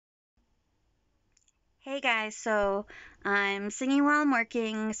Hey guys, so I'm singing while I'm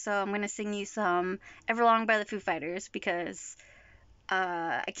working, so I'm gonna sing you some Everlong by the Foo Fighters because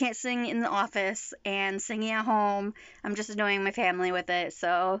I can't sing in the office and singing at home. I'm just annoying my family with it,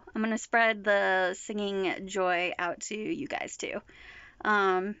 so I'm gonna spread the singing joy out to you guys too.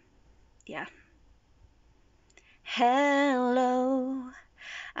 Um, yeah. Hello,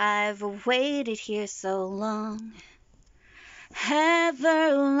 I've waited here so long.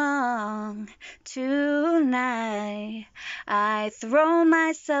 Everlong, tonight I throw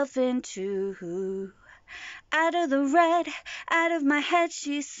myself into. Out of the red, out of my head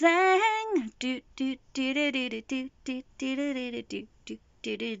she sang. Do do do do do do do do do do do do do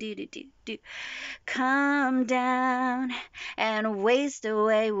do do do do do. Come down and waste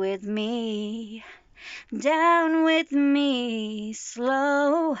away with me. Down with me,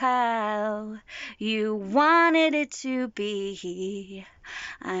 slow how you wanted it to be.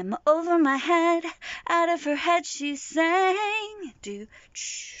 I'm over my head, out of her head she sang. Do,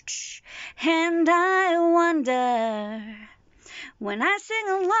 and I wonder, when I sing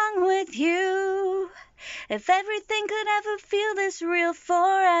along with you, if everything could ever feel this real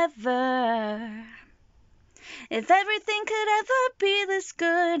forever. If everything could ever be this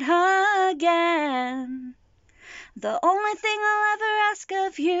good again. The only thing I'll ever ask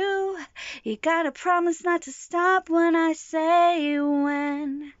of you, you gotta promise not to stop when I say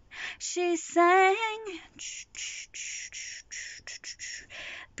when. She sang,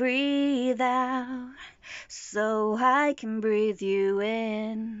 breathe out so I can breathe you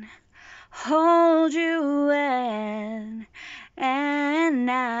in, hold you in, and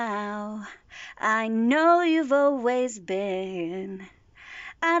now I know you've always been.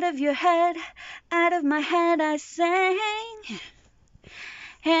 Out of your head, out of my head I sang,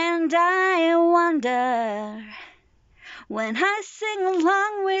 and I wonder, when I sing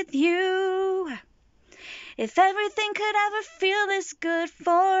along with you, if everything could ever feel this good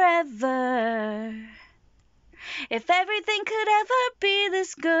forever. If everything could ever be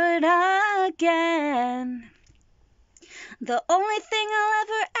this good again. The only thing I'll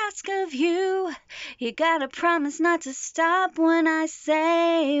ever ask of you, you gotta promise not to stop when I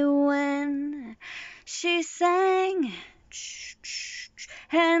say when. She sang,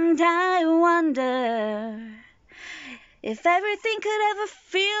 and I wonder, if everything could ever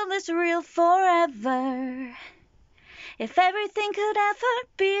feel this real forever. If everything could ever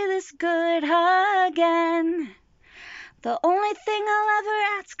be this good again. The only thing I'll ever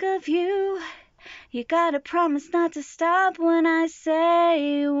ask of you, you gotta promise not to stop when I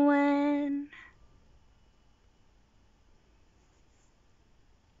say when.